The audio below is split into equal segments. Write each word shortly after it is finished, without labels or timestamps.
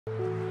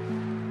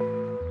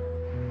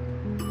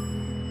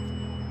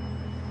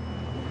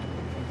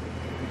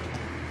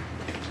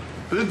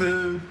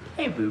Boo-boo.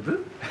 Hey,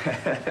 boo-boo.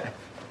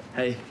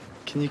 Hey,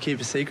 can you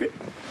keep a secret?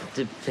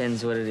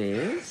 Depends what it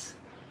is.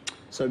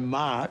 So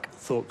Mark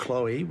thought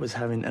Chloe was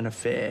having an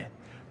affair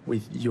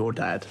with your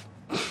dad.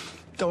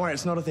 Don't worry,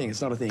 it's not a thing,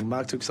 it's not a thing.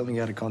 Mark took something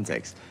out of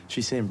context.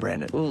 She's seeing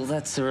Brandon. Well,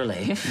 that's a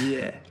relief.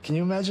 Yeah. Can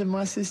you imagine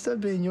my sister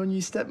being your new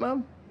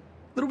stepmom?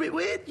 Little bit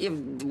weird? You're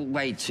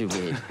way too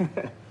weird.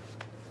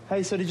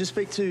 Hey, so did you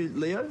speak to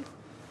Leo?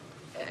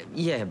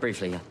 Yeah,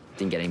 briefly. I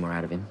didn't get any more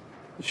out of him.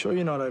 You sure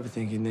you're not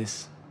overthinking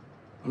this?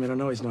 I mean, I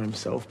know he's not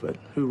himself, but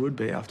who would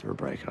be after a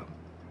breakup?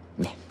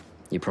 Yeah,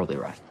 you're probably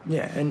right.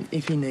 Yeah, and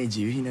if he needs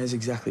you, he knows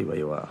exactly where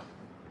you are.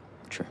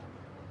 True.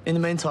 In the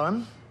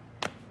meantime,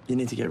 you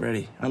need to get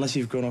ready. Unless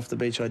you've gone off the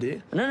beach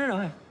idea.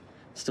 No.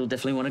 Still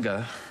definitely want to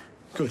go.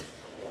 Good.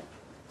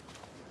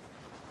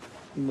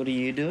 What are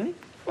you doing?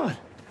 What?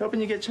 Helping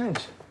you get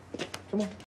changed. Come on.